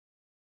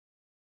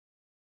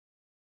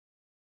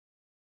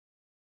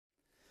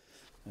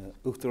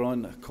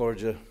Uachtaráin,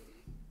 Cordia,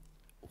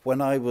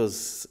 when I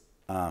was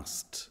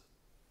asked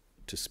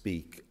to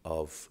speak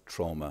of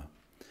trauma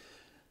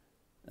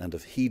and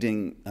of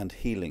heeding and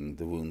healing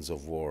the wounds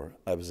of war,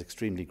 I was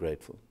extremely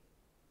grateful.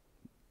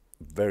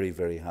 Very,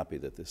 very happy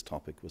that this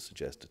topic was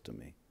suggested to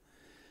me.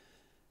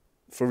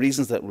 For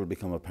reasons that will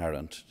become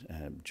apparent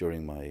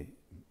during my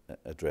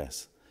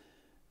address,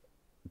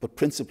 but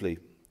principally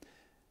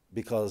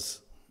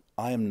because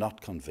I am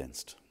not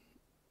convinced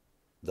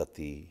that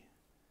the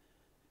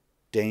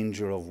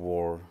danger of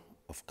war,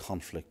 of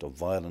conflict, of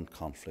violent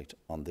conflict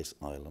on this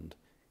island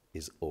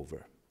is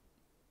over.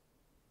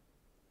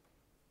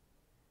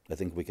 I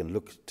think we can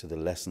look to the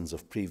lessons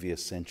of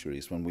previous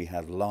centuries when we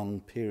had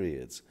long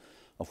periods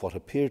of what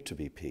appeared to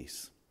be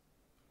peace,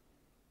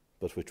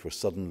 but which were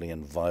suddenly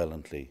and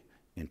violently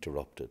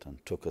interrupted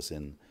and took us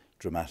in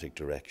dramatic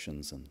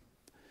directions and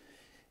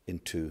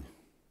into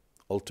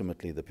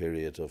ultimately the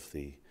period of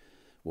the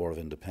War of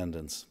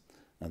Independence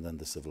and then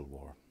the Civil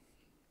War.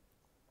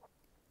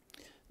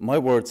 My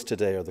words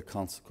today are the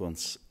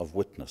consequence of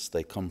witness.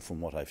 They come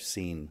from what I've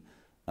seen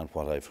and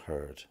what I've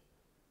heard.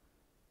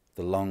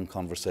 The long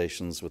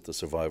conversations with the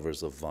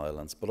survivors of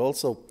violence, but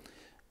also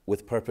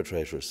with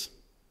perpetrators.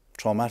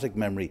 Traumatic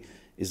memory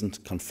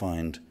isn't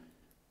confined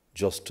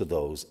just to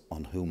those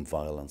on whom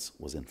violence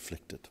was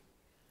inflicted.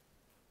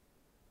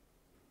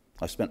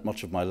 I've spent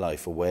much of my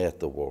life away at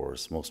the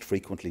wars, most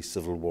frequently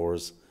civil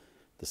wars,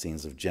 the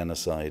scenes of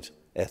genocide,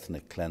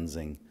 ethnic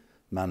cleansing,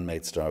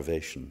 man-made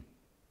starvation.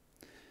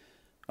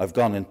 I've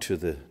gone into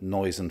the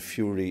noise and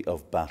fury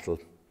of battle,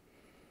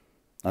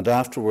 and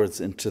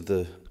afterwards into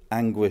the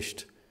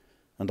anguished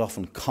and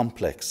often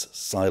complex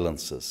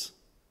silences.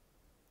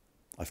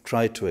 I've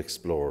tried to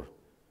explore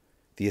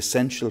the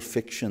essential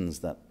fictions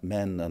that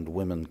men and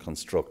women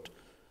construct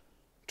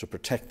to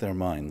protect their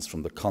minds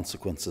from the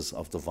consequences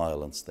of the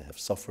violence they have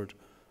suffered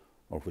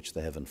or which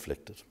they have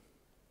inflicted.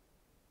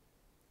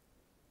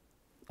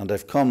 And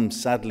I've come,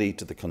 sadly,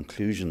 to the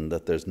conclusion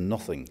that there's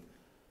nothing,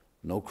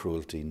 no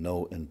cruelty,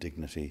 no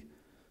indignity,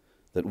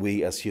 that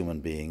we as human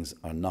beings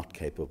are not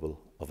capable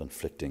of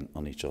inflicting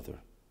on each other.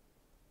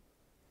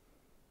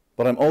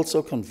 But I'm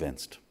also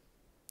convinced,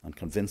 and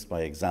convinced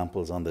by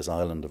examples on this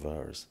island of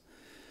ours,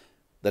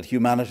 that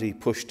humanity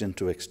pushed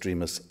into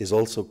extremis is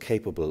also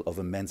capable of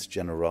immense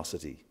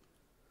generosity,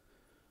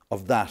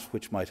 of that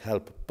which might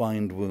help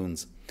bind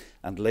wounds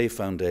and lay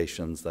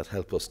foundations that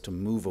help us to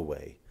move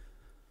away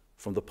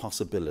from the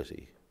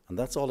possibility, and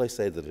that's all I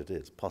say that it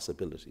is,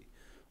 possibility,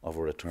 of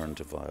a return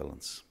to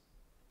violence.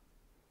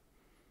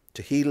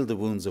 To heal the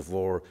wounds of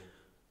war,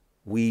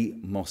 we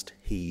must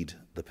heed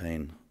the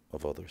pain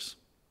of others.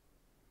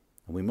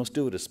 And we must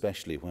do it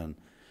especially when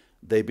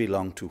they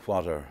belong to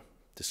what are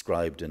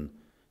described in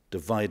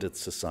divided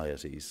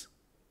societies,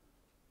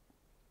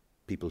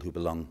 people who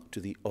belong to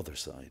the other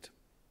side.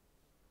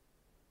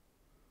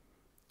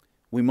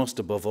 We must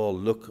above all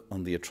look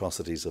on the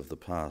atrocities of the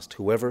past,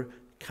 whoever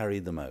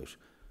carried them out,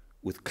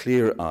 with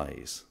clear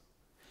eyes.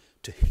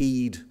 To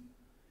heed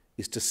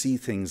is to see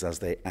things as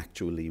they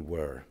actually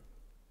were.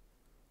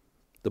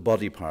 The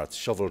body parts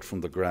shovelled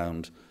from the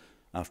ground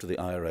after the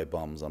IRA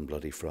bombs on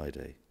Bloody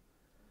Friday.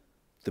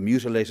 The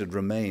mutilated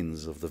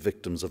remains of the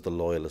victims of the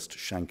loyalist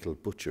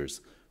Shankill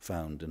butchers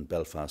found in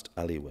Belfast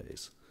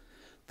alleyways.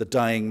 The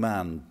dying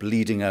man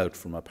bleeding out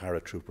from a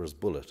paratrooper's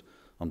bullet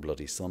on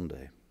Bloody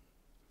Sunday.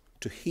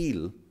 To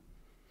heal,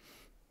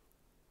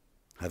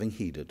 having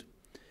heeded,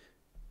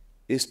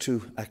 is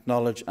to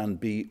acknowledge and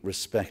be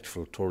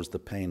respectful towards the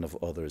pain of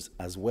others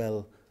as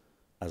well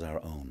as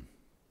our own.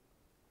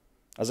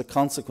 As a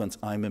consequence,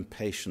 I'm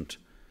impatient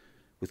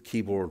with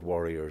keyboard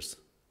warriors,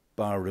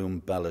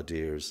 barroom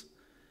balladeers,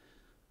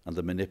 and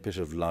the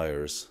manipulative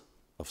liars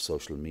of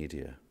social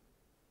media.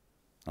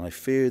 And I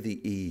fear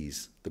the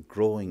ease, the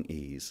growing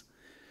ease,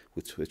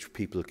 with which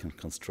people can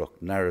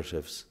construct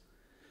narratives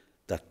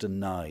that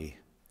deny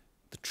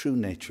the true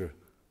nature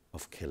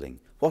of killing.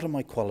 What am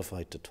I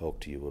qualified to talk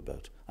to you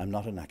about? I'm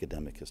not an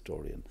academic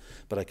historian,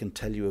 but I can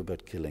tell you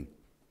about killing.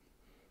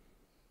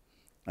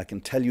 I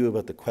can tell you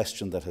about the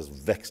question that has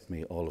vexed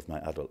me all of my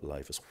adult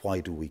life, is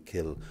why do we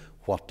kill?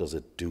 What does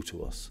it do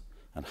to us?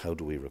 And how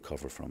do we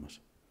recover from it?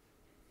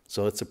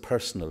 So it's a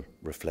personal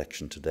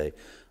reflection today.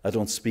 I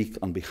don't speak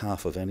on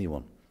behalf of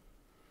anyone.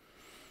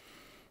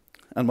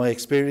 And my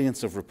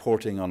experience of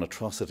reporting on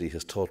atrocity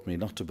has taught me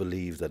not to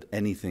believe that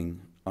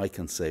anything I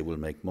can say will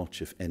make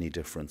much, if any,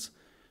 difference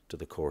to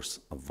the course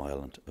of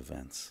violent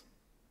events.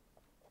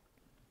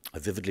 I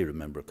vividly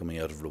remember coming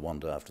out of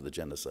Rwanda after the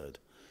genocide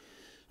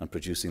and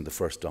producing the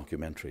first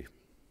documentary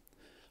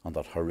on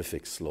that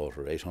horrific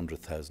slaughter,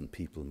 800,000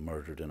 people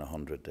murdered in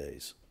 100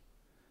 days.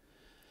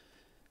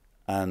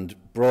 And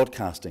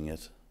broadcasting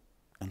it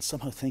and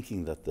somehow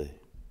thinking that the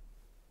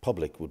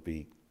public would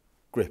be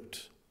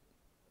gripped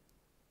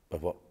by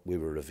what we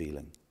were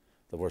revealing,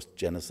 the worst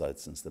genocide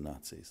since the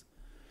Nazis.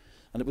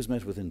 And it was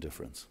met with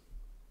indifference.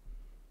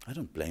 I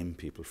don't blame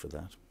people for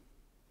that.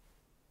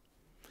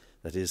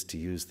 That is, to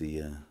use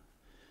the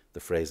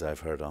phrase I've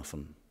heard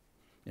often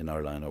in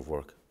our line of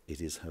work, it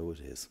is how it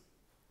is.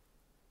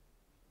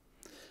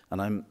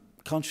 And I'm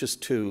conscious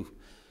too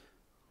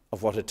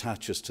of what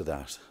attaches to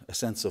that, a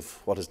sense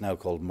of what is now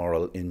called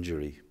moral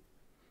injury.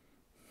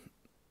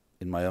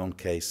 In my own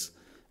case,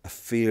 a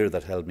fear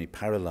that held me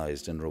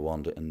paralysed in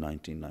Rwanda in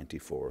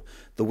 1994,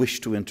 the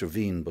wish to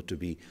intervene but to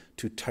be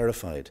too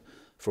terrified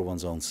for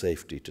one's own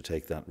safety to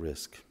take that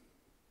risk.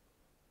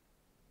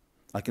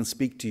 I can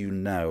speak to you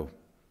now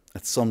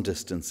at some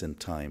distance in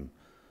time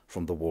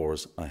from the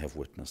wars I have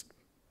witnessed.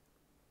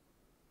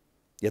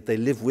 Yet they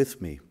live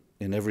with me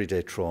in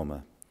everyday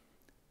trauma,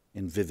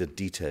 in vivid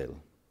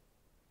detail.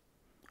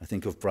 I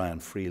think of Brian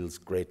Friel's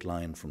great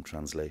line from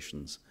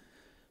Translations,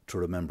 "To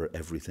remember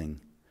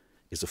everything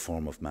is a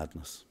form of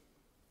madness."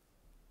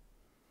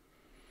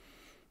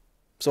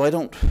 So I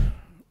don't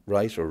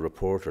write or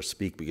report or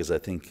speak because I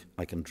think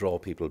I can draw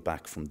people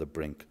back from the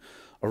brink,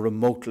 or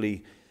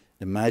remotely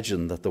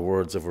imagine that the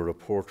words of a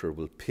reporter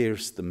will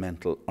pierce the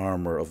mental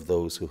armour of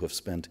those who have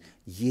spent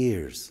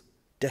years,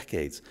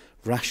 decades,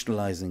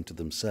 rationalising to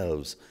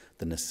themselves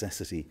the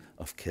necessity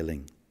of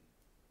killing.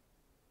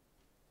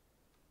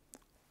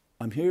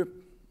 I'm here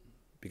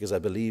because I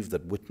believe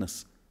that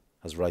witness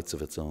has rights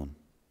of its own,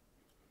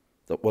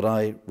 that what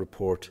I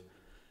report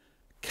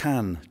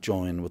can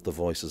join with the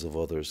voices of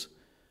others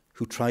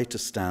who try to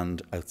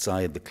stand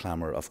outside the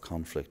clamour of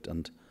conflict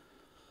and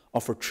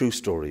offer true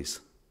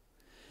stories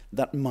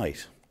that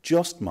might,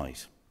 just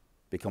might,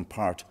 become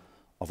part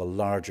of a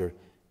larger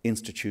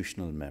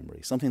institutional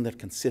memory, something that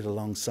can sit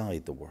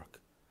alongside the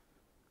work,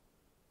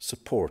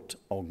 support,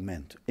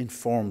 augment,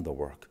 inform the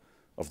work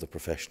of the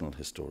professional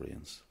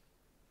historians.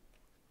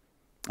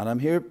 And I'm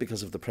here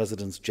because of the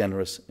President's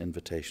generous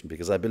invitation,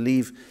 because I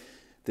believe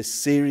this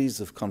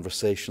series of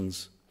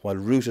conversations, while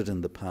rooted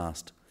in the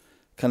past,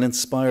 can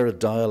inspire a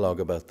dialogue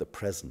about the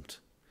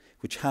present,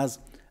 which has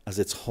as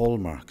its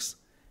hallmarks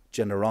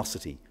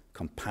generosity,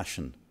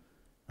 compassion,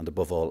 and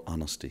above all,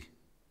 honesty.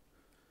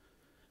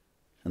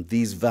 And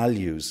these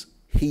values,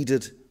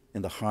 heeded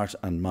in the heart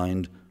and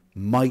mind,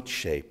 might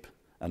shape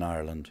an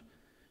Ireland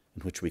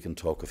in which we can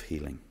talk of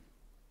healing.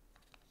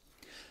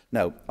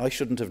 Now, I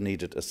shouldn't have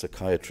needed a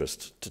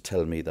psychiatrist to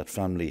tell me that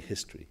family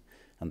history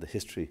and the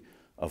history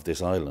of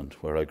this island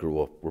where I grew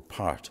up were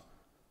part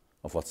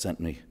of what sent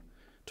me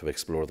to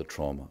explore the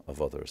trauma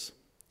of others.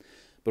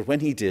 But when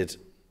he did,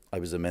 I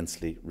was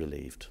immensely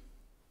relieved.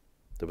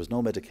 There was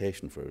no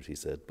medication for it, he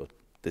said, but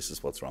this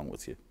is what's wrong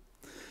with you.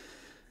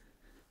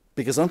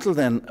 Because until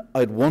then,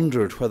 I'd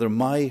wondered whether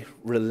my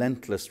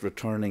relentless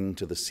returning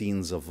to the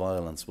scenes of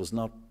violence was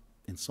not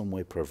in some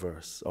way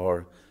perverse,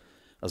 or,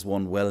 as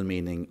one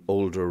well-meaning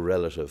older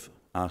relative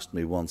asked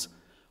me once,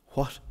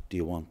 "What do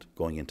you want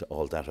going into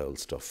all that old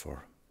stuff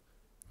for?"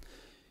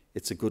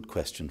 It's a good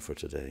question for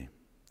today.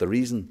 The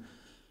reason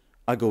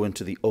I go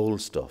into the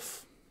old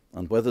stuff,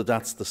 and whether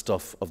that's the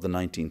stuff of the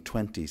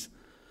 1920s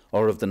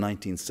or of the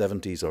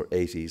 1970s or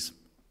 80s,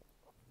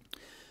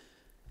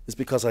 is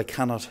because I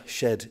cannot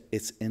shed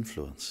its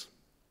influence.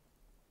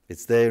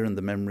 It's there in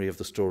the memory of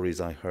the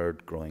stories I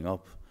heard growing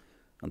up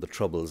and the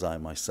troubles I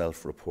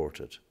myself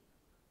reported,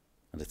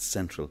 and it's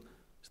central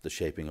to the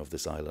shaping of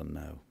this island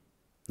now.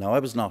 Now, I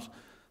was not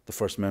the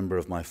first member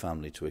of my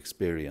family to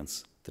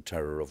experience the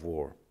terror of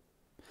war.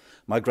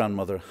 My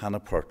grandmother, Hannah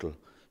Purtle,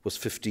 was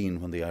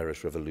 15 when the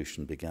Irish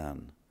Revolution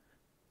began.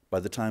 By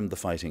the time the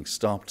fighting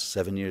stopped,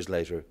 7 years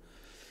later,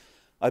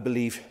 I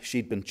believe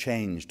she'd been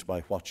changed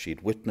by what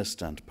she'd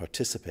witnessed and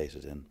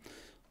participated in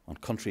on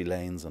country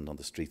lanes and on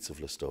the streets of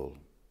Listowel.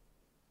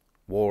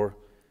 War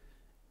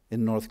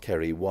in North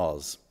Kerry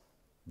was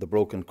the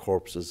broken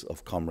corpses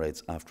of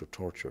comrades after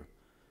torture,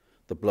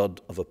 the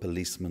blood of a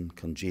policeman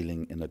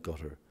congealing in a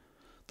gutter,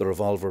 the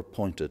revolver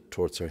pointed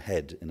towards her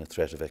head in a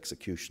threat of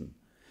execution,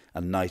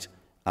 and night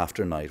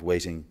after night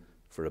waiting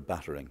for a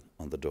battering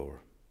on the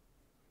door.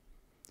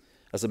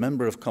 As a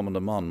member of Common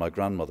Amon, my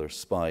grandmother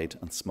spied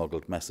and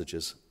smuggled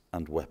messages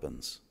and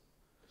weapons.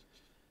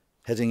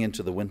 Heading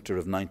into the winter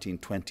of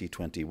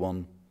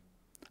 1920-21,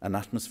 an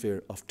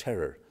atmosphere of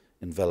terror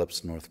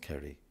envelops North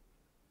Kerry.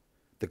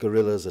 The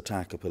guerrillas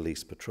attack a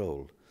police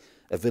patrol.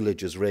 A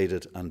village is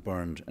raided and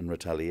burned in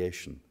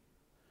retaliation.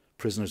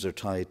 Prisoners are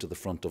tied to the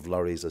front of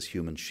lorries as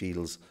human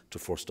shields to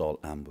forestall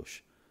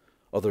ambush.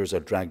 Others are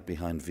dragged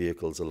behind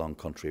vehicles along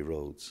country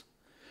roads.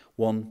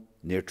 One,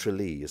 near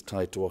Tralee, is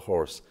tied to a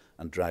horse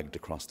and dragged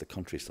across the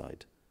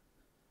countryside.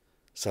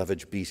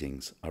 Savage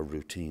beatings are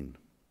routine.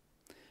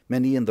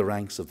 Many in the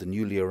ranks of the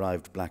newly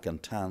arrived Black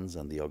and Tans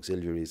and the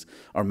auxiliaries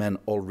are men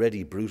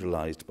already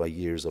brutalised by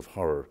years of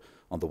horror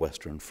on the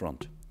Western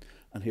Front.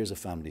 And here's a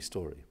family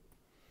story.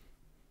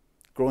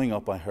 Growing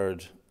up, I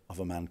heard of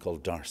a man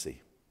called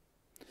Darcy,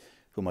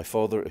 who my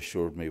father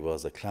assured me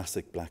was a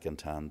classic Black and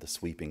Tan, the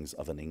sweepings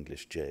of an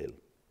English jail.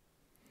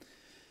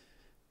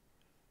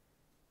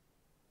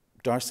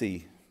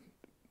 Darcy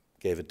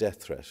gave a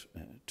death threat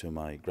to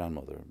my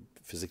grandmother,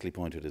 physically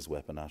pointed his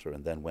weapon at her,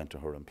 and then went to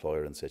her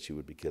employer and said she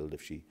would be killed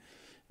if she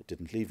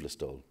didn't leave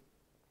Listowel.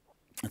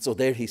 And so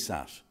there he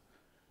sat,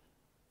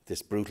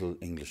 this brutal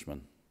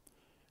Englishman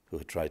who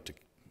had tried to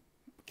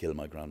kill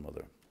my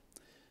grandmother.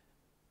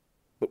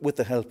 But with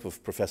the help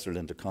of Professor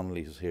Linda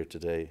Connolly, who's here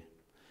today,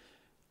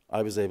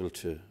 I was able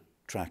to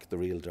track the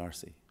real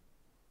Darcy.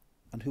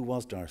 And who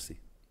was Darcy?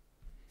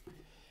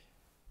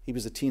 He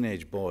was a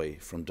teenage boy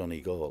from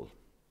Donegal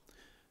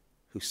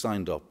who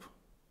signed up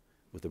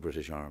with the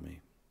British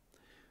Army,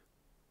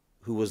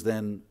 who was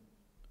then,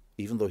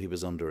 even though he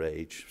was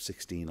underage,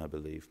 16 I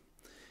believe,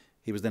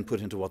 he was then put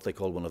into what they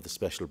call one of the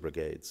special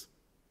brigades.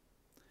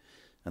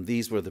 And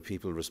these were the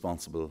people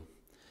responsible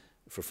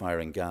for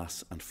firing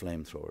gas and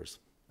flamethrowers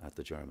at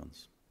the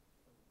Germans.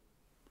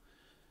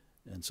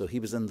 And so he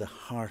was in the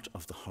heart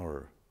of the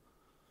horror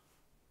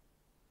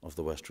of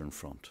the Western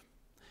Front.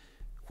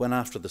 When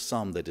after the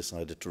Somme they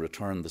decided to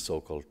return the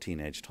so-called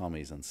teenage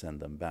Tommies and send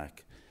them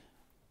back,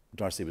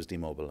 Darcy was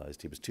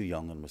demobilised. He was too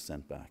young and was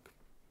sent back.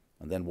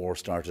 And then war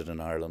started in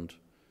Ireland,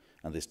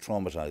 and this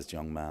traumatised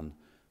young man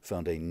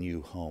found a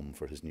new home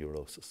for his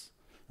neurosis,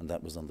 and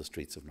that was on the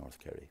streets of North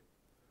Kerry.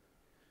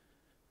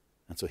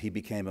 And so he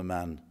became a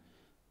man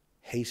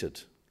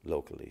hated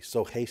locally,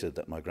 so hated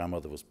that my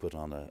grandmother was put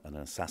on an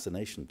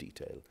assassination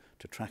detail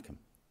to track him.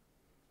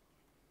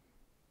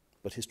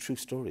 But his true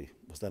story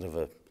was that of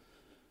a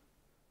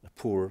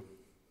poor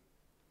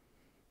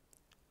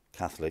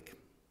Catholic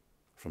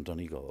from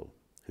Donegal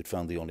who'd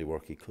found the only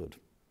work he could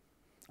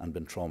and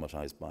been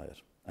traumatised by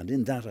it. And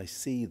in that I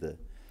see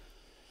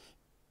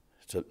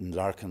to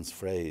Larkin's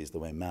phrase, the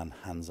way man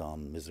hands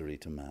on misery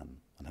to man,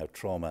 and how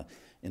trauma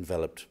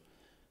enveloped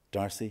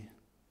Darcy,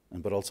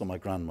 but also my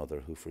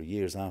grandmother, who for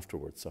years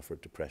afterwards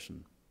suffered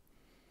depression.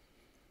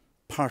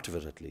 Part of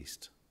it, at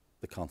least,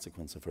 the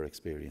consequence of her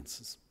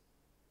experiences.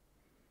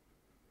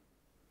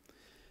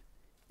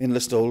 In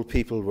Listowel,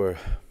 people were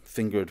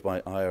fingered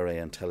by IRA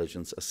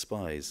intelligence as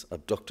spies,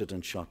 abducted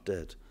and shot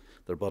dead,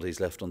 their bodies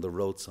left on the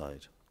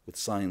roadside, with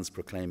signs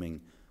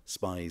proclaiming,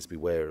 "Spies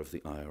beware of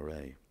the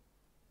IRA."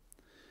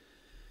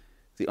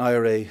 The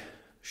IRA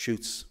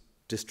shoots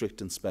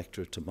District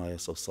Inspector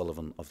Tobias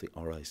O'Sullivan of the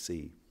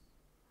RIC.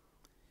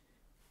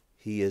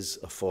 He is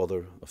a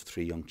father of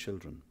 3 young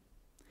children.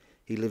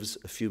 He lives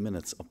a few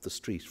minutes up the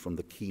street from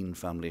the Keane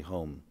family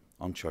home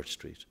on Church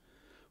Street,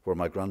 where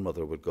my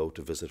grandmother would go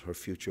to visit her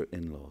future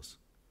in-laws.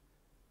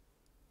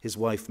 His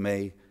wife,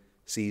 May,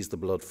 sees the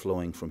blood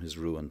flowing from his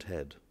ruined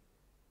head.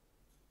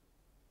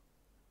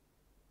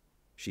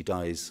 She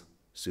dies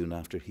soon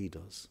after he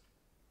does,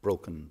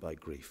 broken by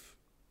grief.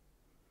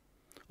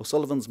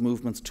 O'Sullivan's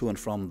movements to and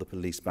from the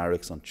police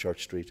barracks on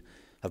Church Street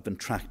have been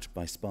tracked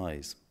by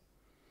spies.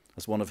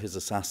 As one of his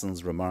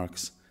assassins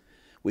remarks,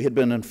 "We had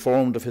been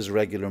informed of his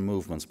regular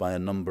movements by a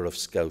number of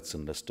scouts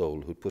in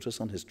Listowel who put us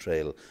on his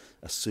trail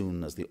as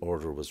soon as the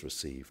order was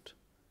received."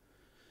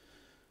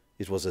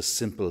 It was as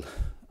simple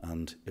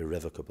and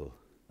irrevocable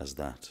as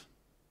that.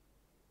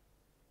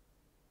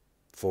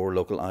 4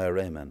 local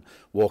IRA men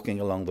walking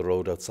along the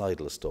road outside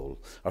Listowel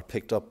are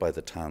picked up by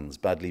the Tans,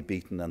 badly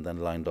beaten and then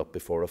lined up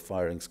before a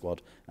firing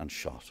squad and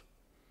shot.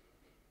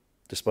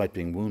 Despite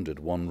being wounded,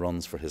 one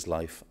runs for his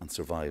life and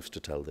survives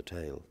to tell the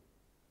tale.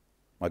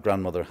 My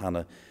grandmother,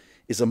 Hannah,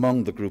 is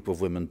among the group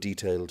of women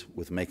detailed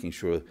with making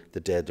sure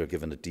the dead are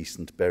given a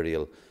decent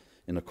burial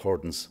in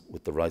accordance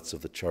with the rites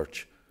of the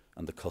church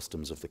and the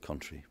customs of the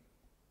country.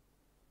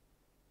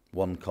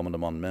 One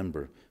Cumann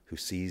member who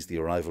sees the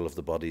arrival of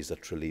the bodies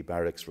at Tralee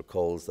Barracks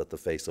recalls that the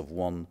face of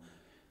one,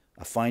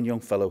 a fine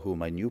young fellow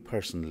whom I knew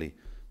personally,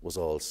 was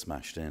all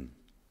smashed in.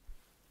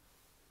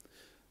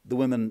 The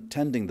women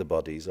tending the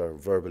bodies are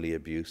verbally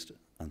abused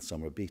and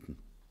some are beaten.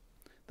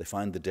 They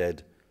find the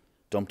dead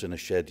dumped in a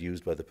shed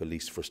used by the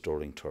police for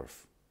storing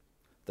turf.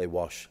 They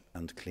wash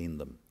and clean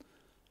them.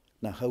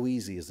 Now, how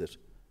easy is it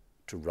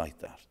to write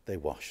that? They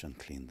wash and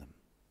clean them.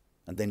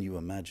 And then you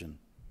imagine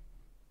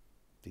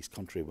these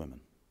country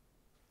women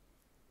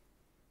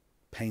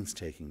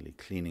painstakingly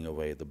cleaning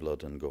away the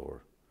blood and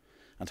gore,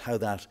 and how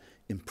that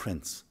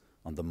imprints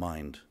on the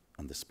mind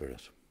and the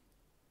spirit.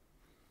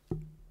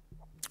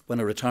 When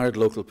a retired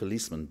local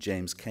policeman,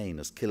 James Kane,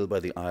 is killed by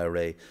the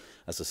IRA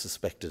as a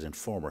suspected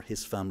informer,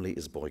 his family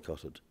is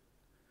boycotted.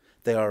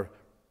 They are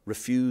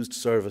refused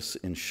service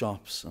in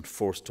shops and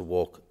forced to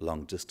walk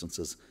long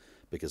distances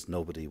because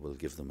nobody will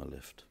give them a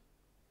lift.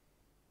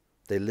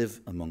 They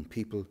live among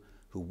people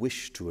who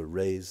wish to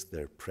erase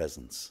their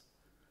presence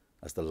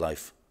as the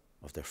life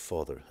of their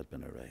father had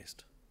been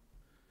erased.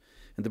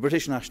 In the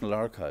British National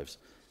Archives,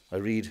 I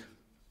read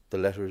the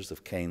letters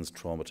of Kane's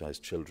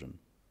traumatised children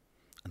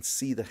and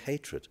see the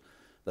hatred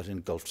that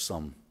engulfed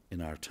some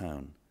in our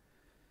town.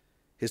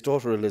 His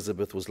daughter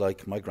Elizabeth was,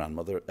 like my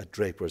grandmother, a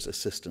draper's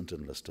assistant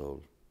in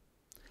Listowel.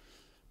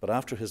 But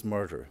after his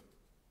murder,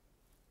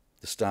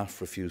 the staff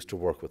refused to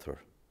work with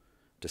her,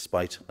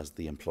 despite, as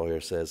the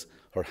employer says,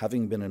 her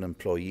having been an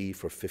employee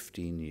for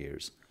 15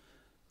 years.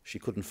 She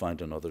couldn't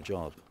find another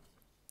job.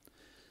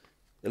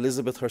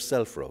 Elizabeth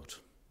herself wrote,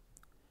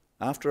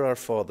 "After our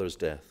father's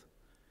death,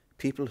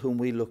 people whom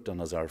we looked on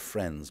as our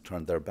friends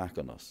turned their back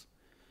on us,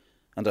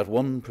 and at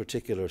one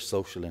particular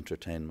social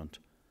entertainment,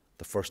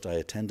 the first I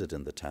attended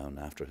in the town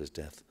after his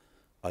death,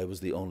 I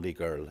was the only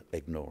girl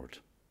ignored."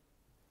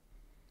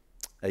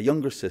 A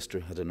younger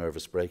sister had a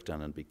nervous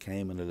breakdown and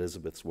became, in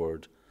Elizabeth's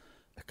word,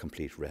 a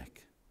complete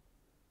wreck.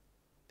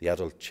 The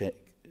adult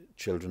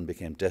Children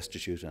became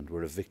destitute and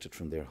were evicted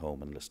from their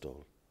home in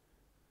Listowel.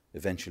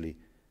 Eventually,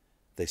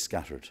 they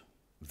scattered,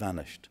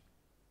 vanished.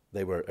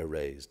 They were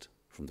erased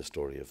from the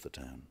story of the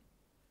town.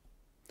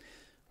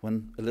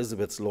 When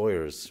Elizabeth's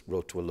lawyers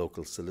wrote to a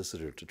local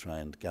solicitor to try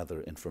and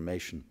gather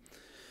information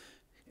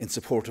in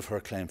support of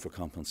her claim for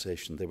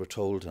compensation, they were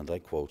told, and I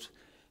quote,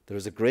 "There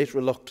is a great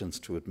reluctance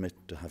to admit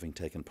to having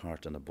taken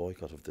part in a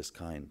boycott of this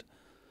kind,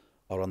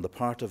 or on the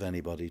part of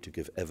anybody to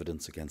give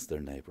evidence against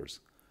their neighbours.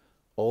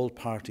 All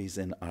parties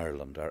in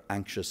Ireland are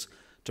anxious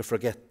to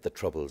forget the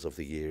troubles of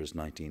the years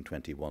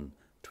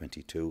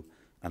 1921-22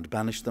 and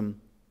banish them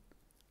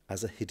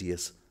as a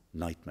hideous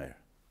nightmare."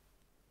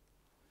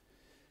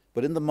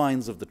 But in the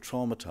minds of the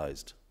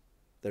traumatised,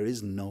 there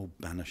is no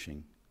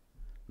banishing.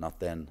 Not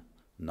then,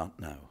 not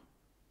now.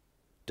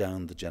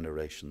 Down the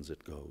generations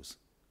it goes.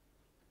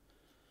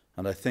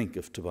 And I think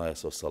of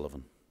Tobias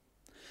O'Sullivan,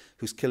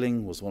 whose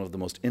killing was one of the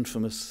most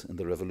infamous in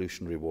the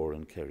Revolutionary War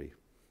in Kerry.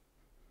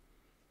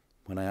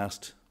 When I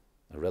asked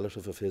a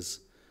relative of his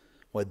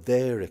why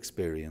their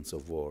experience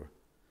of war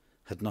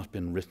had not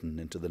been written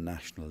into the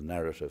national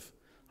narrative,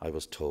 I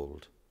was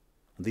told,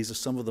 and these are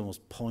some of the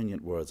most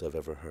poignant words I've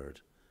ever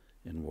heard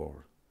in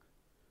war.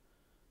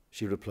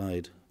 She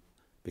replied,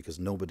 "Because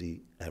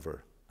nobody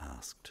ever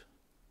asked."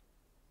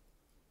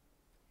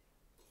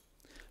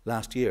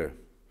 Last year,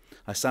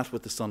 I sat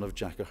with the son of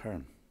Jack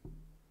Ahern,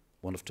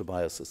 one of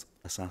Tobias's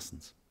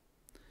assassins.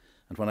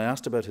 And when I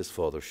asked about his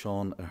father,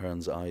 Sean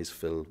Ahern's eyes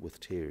filled with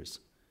tears.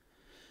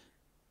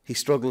 He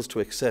struggles to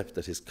accept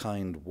that his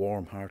kind,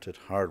 warm-hearted,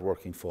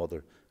 hard-working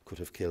father could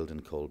have killed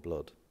in cold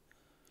blood.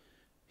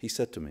 He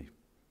said to me,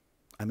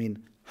 "I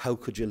mean, how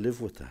could you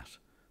live with that?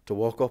 To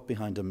walk up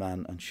behind a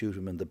man and shoot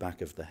him in the back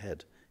of the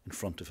head in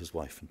front of his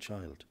wife and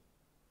child."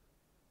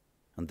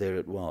 And there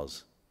it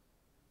was,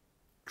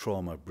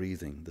 trauma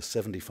breathing, the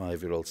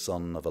 75-year-old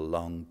son of a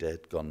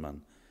long-dead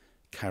gunman,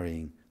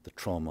 carrying the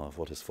trauma of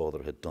what his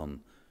father had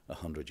done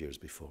 100 years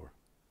before.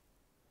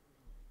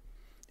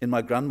 In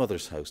my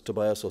grandmother's house,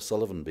 Tobias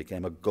O'Sullivan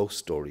became a ghost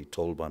story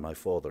told by my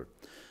father,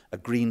 a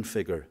green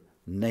figure,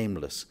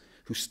 nameless,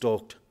 who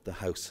stalked the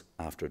house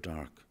after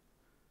dark.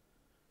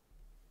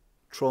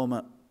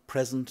 Trauma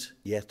present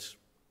yet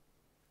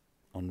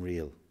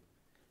unreal,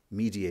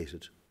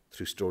 mediated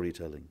through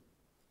storytelling.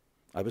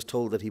 I was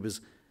told that he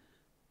was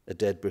a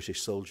dead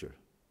British soldier,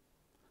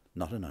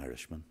 not an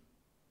Irishman,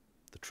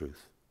 the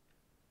truth.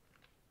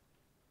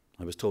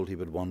 I was told he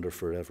would wander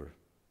forever.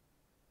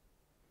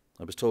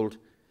 I was told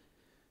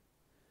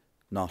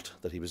not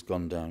that he was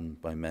gunned down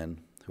by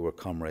men who were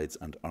comrades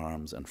and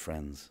arms and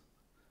friends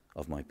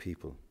of my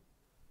people.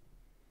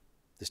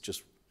 This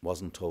just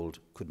wasn't told,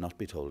 could not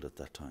be told at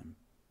that time.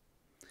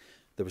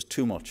 There was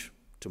too much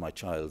to my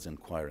child's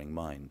inquiring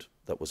mind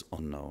that was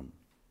unknown.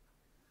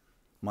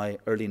 My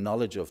early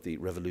knowledge of the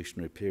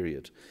revolutionary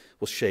period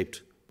was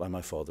shaped by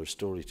my father's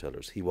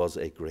storytellers. He was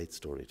a great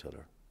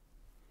storyteller.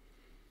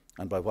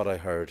 And by what I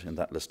heard in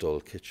that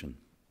Listowel kitchen.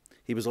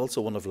 He was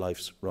also one of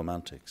life's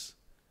romantics.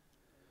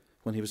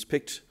 When he was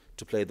picked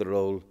to play the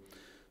role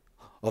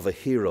of a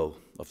hero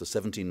of the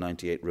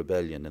 1798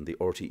 rebellion in the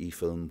RTÉ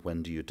film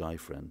When Do You Die,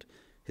 Friend,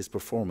 his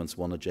performance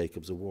won a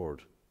Jacobs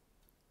Award.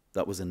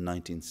 That was in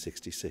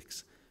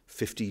 1966,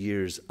 50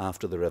 years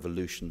after the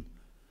revolution,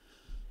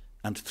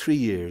 and 3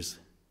 years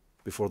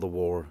before the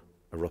war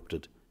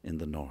erupted in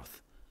the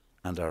north,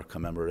 and our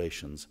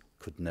commemorations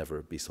could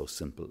never be so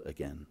simple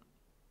again.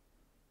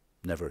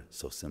 Never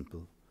so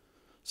simple,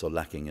 so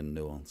lacking in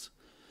nuance,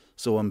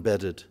 so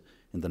embedded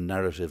in the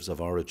narratives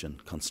of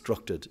origin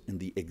constructed in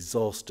the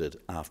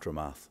exhausted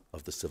aftermath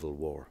of the Civil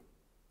War.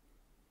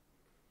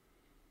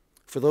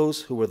 For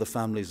those who were the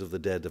families of the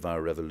dead of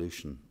our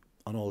revolution,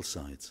 on all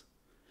sides,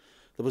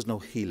 there was no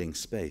healing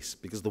space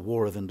because the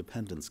War of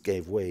Independence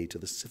gave way to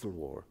the Civil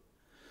War.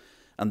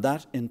 And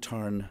that in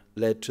turn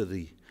led to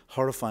the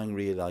horrifying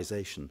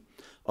realization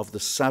of the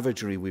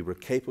savagery we were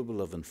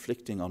capable of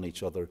inflicting on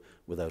each other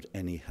without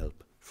any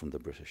help from the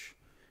British,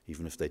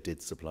 even if they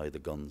did supply the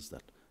guns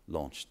that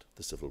launched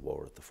the Civil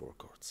War at the Four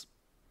Courts.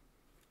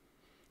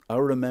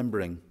 Our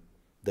remembering,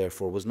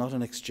 therefore, was not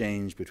an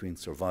exchange between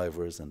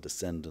survivors and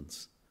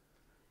descendants,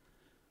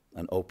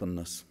 an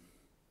openness.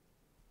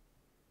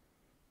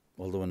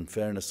 Although in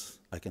fairness,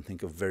 I can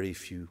think of very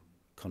few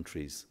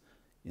countries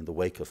in the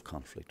wake of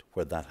conflict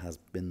where that has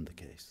been the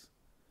case.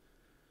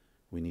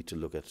 We need to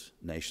look at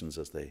nations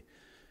as they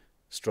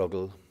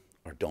struggle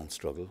or don't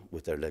struggle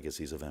with their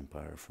legacies of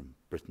empire, from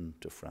Britain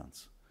to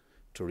France,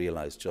 to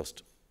realize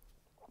just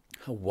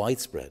how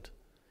widespread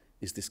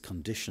is this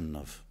condition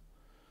of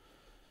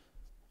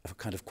a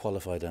kind of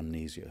qualified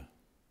amnesia,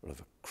 or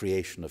of a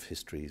creation of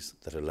histories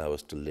that allow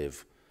us to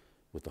live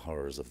with the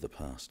horrors of the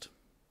past.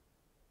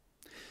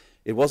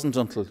 It wasn't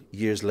until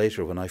years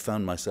later, when I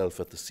found myself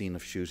at the scene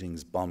of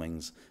shootings,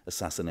 bombings,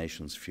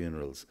 assassinations,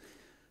 funerals,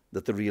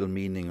 that the real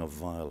meaning of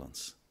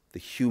violence, the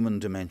human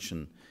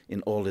dimension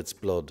in all its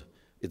blood,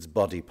 its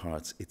body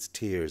parts, its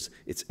tears,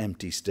 its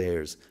empty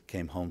stares,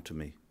 came home to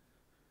me.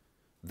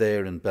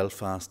 there in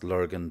Belfast,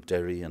 Lurgan,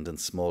 Derry, and in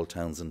small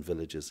towns and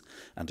villages,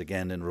 and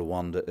again in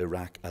Rwanda,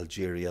 Iraq,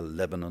 Algeria,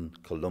 Lebanon,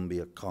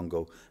 Colombia,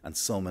 Congo, and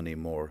so many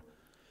more.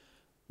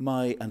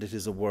 And it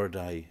is a word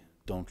I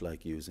don't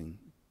like using,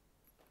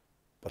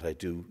 but I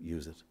do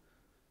use it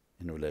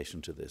in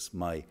relation to this,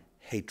 my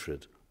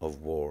hatred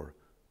of war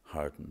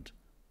hardened,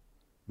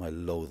 my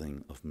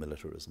loathing of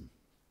militarism.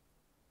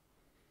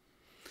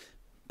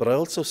 But I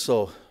also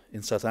saw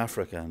in South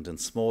Africa and in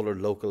smaller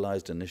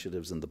localized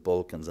initiatives in the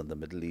Balkans and the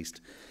Middle East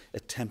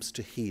attempts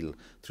to heal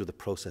through the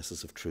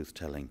processes of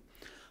truth-telling.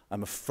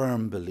 I'm a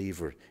firm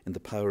believer in the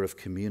power of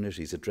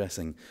communities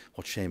addressing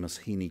what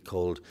Seamus Heaney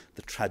called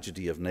the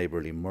tragedy of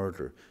neighbourly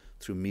murder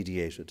through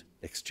mediated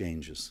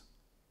exchanges,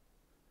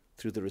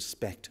 through the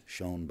respect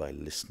shown by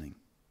listening.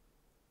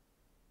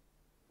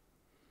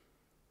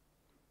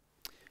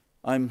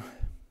 I'm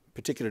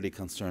particularly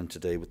concerned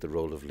today with the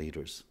role of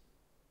leaders.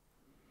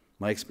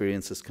 My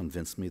experience has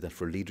convinced me that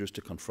for leaders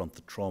to confront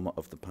the trauma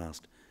of the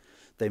past,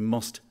 they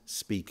must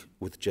speak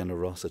with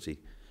generosity,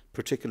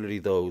 particularly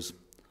those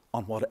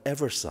on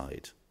whatever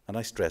side, and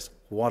I stress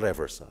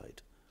whatever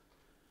side,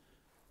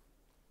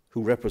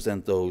 who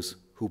represent those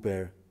who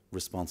bear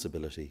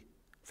responsibility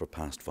for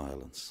past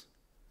violence.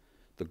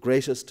 The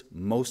greatest,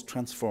 most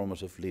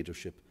transformative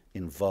leadership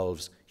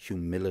involves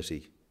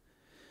humility.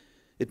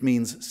 It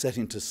means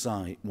setting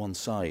to one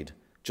side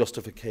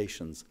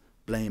justifications,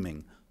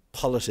 blaming,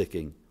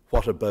 politicking,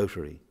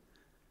 whataboutery.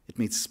 It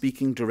means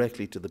speaking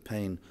directly to the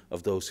pain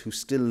of those who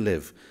still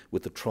live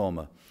with the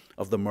trauma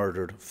of the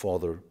murdered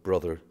father,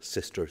 brother,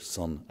 sister,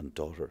 son, and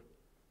daughter.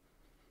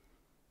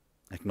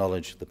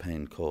 Acknowledge the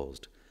pain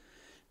caused.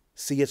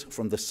 See it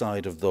from the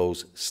side of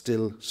those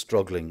still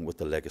struggling with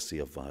the legacy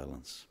of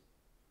violence.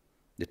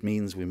 It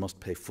means we must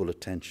pay full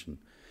attention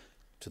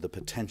to the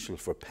potential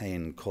for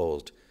pain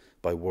caused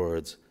by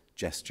words,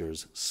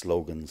 gestures,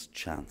 slogans,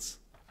 chants.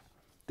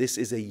 This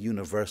is a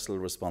universal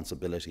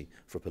responsibility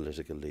for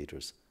political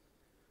leaders,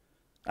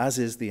 as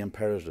is the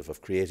imperative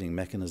of creating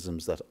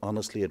mechanisms that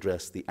honestly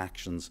address the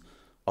actions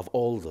of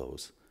all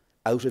those,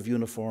 out of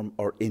uniform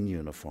or in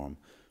uniform,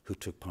 who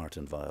took part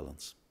in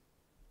violence.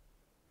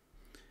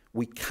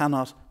 We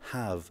cannot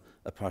have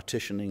a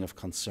partitioning of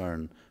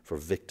concern for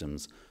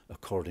victims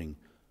according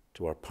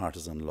to our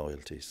partisan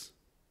loyalties.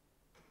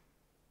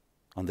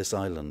 On this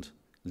island,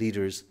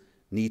 leaders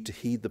need to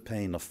heed the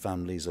pain of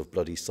families of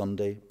Bloody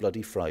Sunday,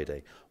 Bloody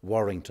Friday,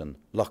 Warrington,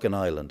 Loughin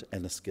Island,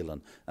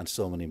 Enniskillen, and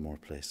so many more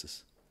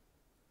places.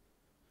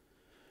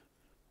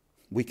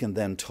 We can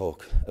then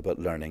talk about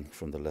learning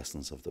from the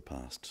lessons of the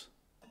past.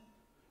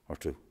 Or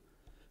to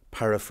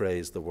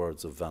paraphrase the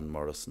words of Van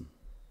Morrison,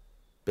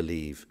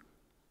 believe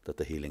that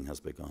the healing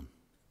has begun.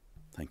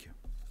 Thank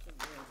you.